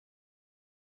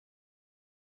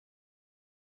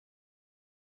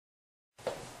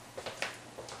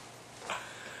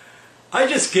I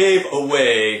just gave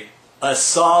away a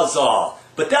Sawzall,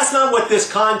 but that's not what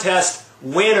this contest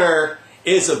winner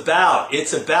is about.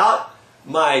 It's about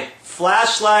my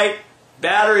flashlight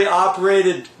battery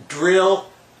operated drill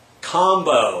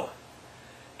combo.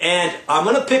 And I'm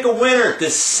going to pick a winner the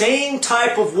same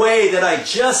type of way that I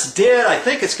just did. I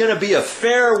think it's going to be a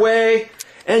fair way.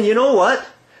 And you know what?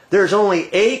 There's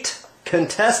only 8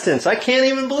 contestants. I can't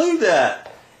even believe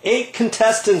that. 8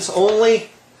 contestants only.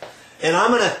 And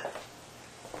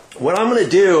what I'm going to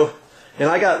do, and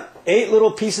I got 8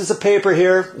 little pieces of paper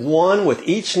here, one with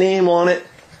each name on it.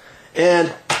 And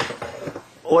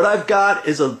what I've got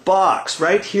is a box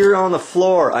right here on the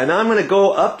floor. And I'm going to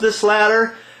go up this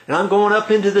ladder, and I'm going up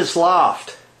into this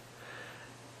loft.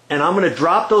 And I'm going to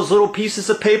drop those little pieces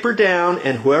of paper down,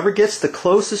 and whoever gets the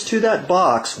closest to that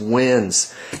box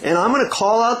wins. And I'm going to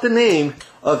call out the name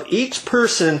of each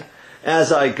person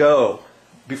as I go,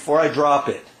 before I drop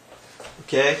it.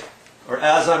 Okay? Or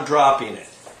as I'm dropping it.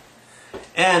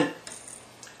 And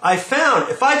I found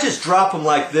if I just drop them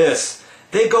like this,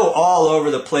 they go all over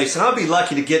the place. And I'll be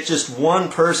lucky to get just one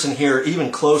person here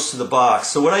even close to the box.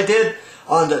 So what I did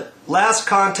on the last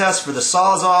contest for the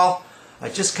Sawzall, I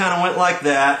just kind of went like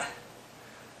that.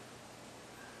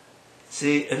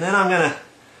 See, and then I'm going to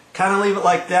kind of leave it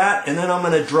like that, and then I'm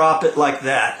going to drop it like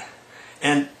that.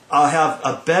 And I'll have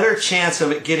a better chance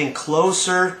of it getting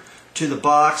closer to the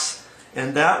box,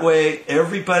 and that way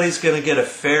everybody's going to get a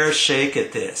fair shake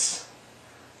at this.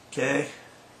 Okay?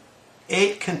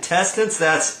 8 contestants,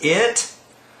 that's it?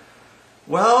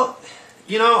 Well,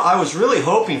 you know, I was really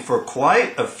hoping for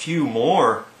quite a few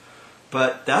more,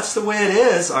 but that's the way it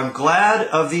is. I'm glad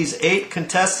of these 8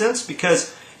 contestants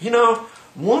because, you know,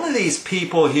 one of these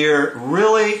people here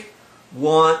really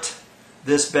want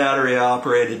this battery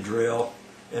operated drill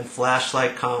and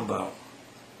flashlight combo.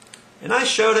 And I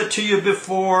showed it to you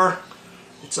before.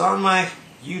 It's on my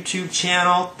YouTube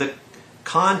channel. The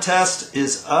contest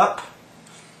is up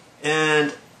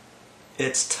and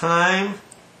it's time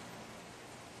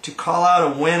to call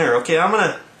out a winner. Okay, I'm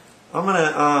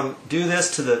gonna do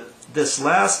this to this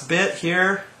last bit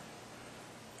here.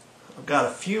 I've got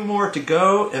a few more to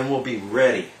go and we'll be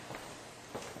ready.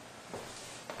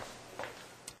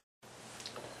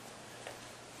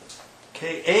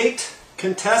 Okay, 8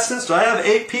 contestants. Do I have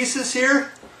 8 pieces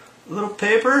here? A little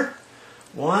paper.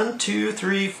 1, 2,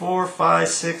 3, 4, 5,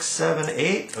 6, 7,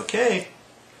 8. Okay,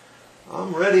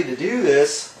 I'm ready to do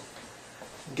this.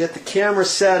 Get the camera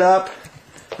set up.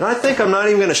 And I think I'm not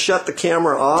even going to shut the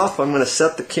camera off. I'm going to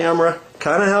set the camera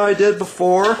kind of how I did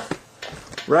before.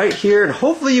 Right here. And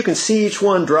hopefully you can see each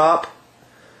one drop.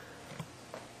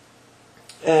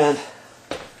 And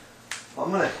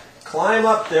I'm going to climb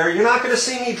up there. You're not going to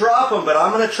see me drop them, but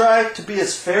I'm going to try to be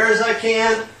as fair as I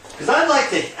can. Because I'd like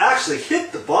to actually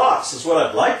hit the box is what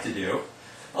I'd like to do.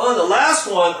 On the last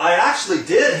one, I actually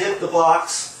did hit the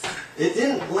box. It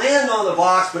didn't land on the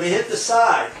box, but it hit the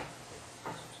side.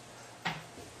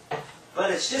 But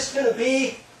it's just going to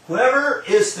be whoever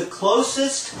is the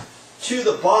closest to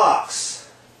the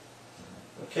box.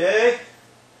 Okay?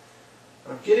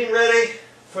 I'm getting ready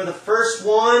for the first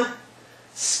one.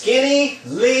 Skinny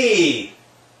Lee.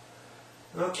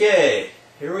 Okay,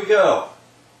 here we go.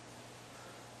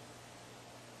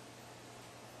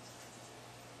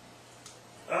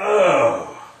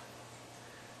 Oh.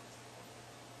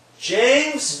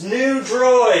 James New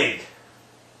Droid.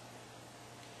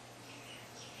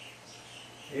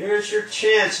 Here's your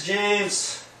chance,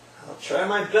 James. I'll try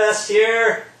my best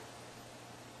here.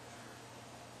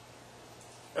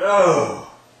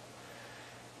 Oh.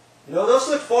 You know, those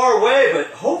look far away, but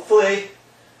hopefully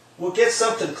we'll get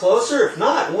something closer. If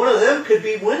not, one of them could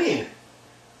be winning.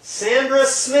 Sandra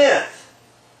Smith.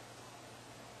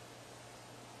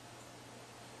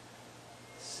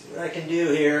 See what I can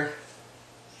do here.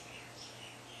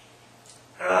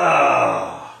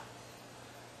 Oh.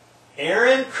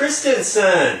 Aaron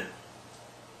Christensen.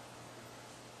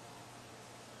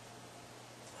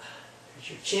 Here's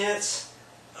your chance.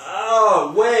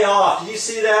 Oh, way off. Did you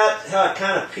see that? How it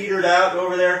kind of petered out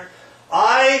over there?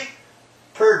 I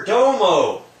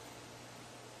Perdomo.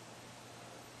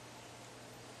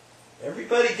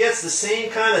 Everybody gets the same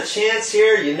kind of chance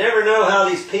here. You never know how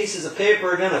these pieces of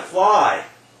paper are going to fly.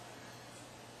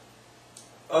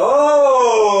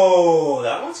 Oh,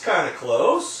 that one's kind of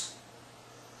close.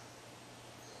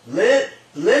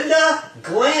 Linda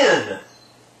Glenn.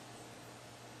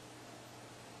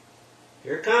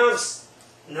 Here comes...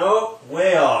 Nope,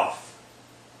 way off.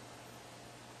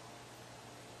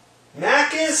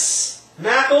 Mackles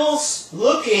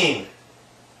Looking.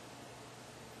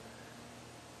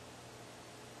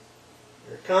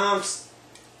 Here comes...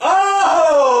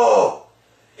 Oh!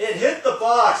 It hit the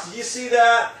box. Did you see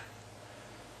that?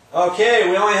 Okay,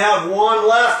 we only have one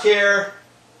left here.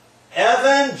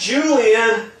 Evan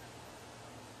Julian.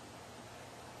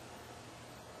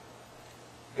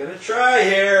 Gonna try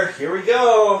here. Here we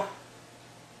go.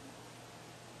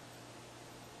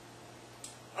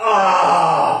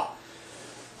 Ah!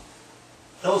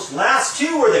 Those last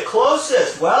two were the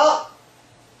closest. Well,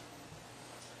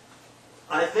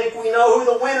 I think we know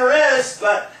who the winner is,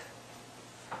 but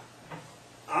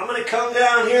I'm going to come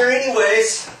down here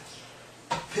anyways,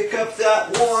 pick up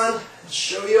that one, and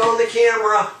show you on the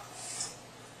camera.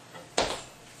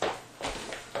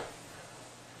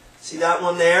 See that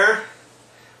one there?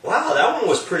 Wow, that one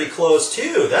was pretty close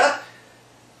too.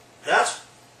 That's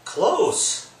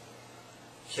close.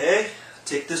 Okay,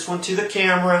 take this one to the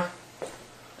camera.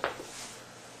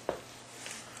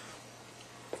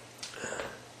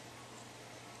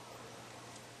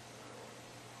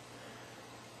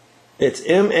 It's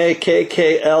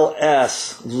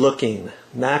Makkls, looking.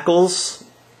 Mackles,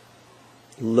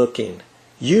 looking.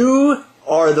 You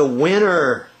are the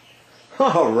winner.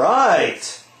 All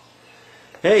right.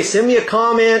 Hey, send me a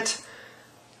comment,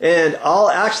 and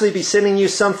I'll actually be sending you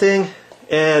something,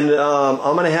 and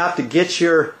I'm going to have to get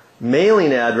your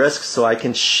mailing address so I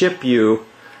can ship you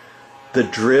the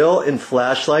drill and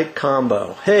flashlight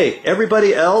combo. Hey,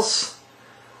 everybody else,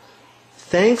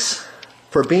 thanks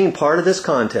for being part of this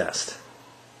contest.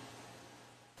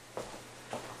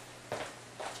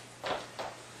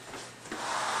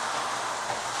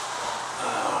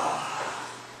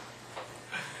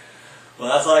 Well,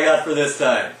 that's all I got for this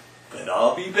time, but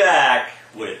I'll be back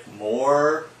with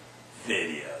more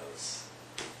videos.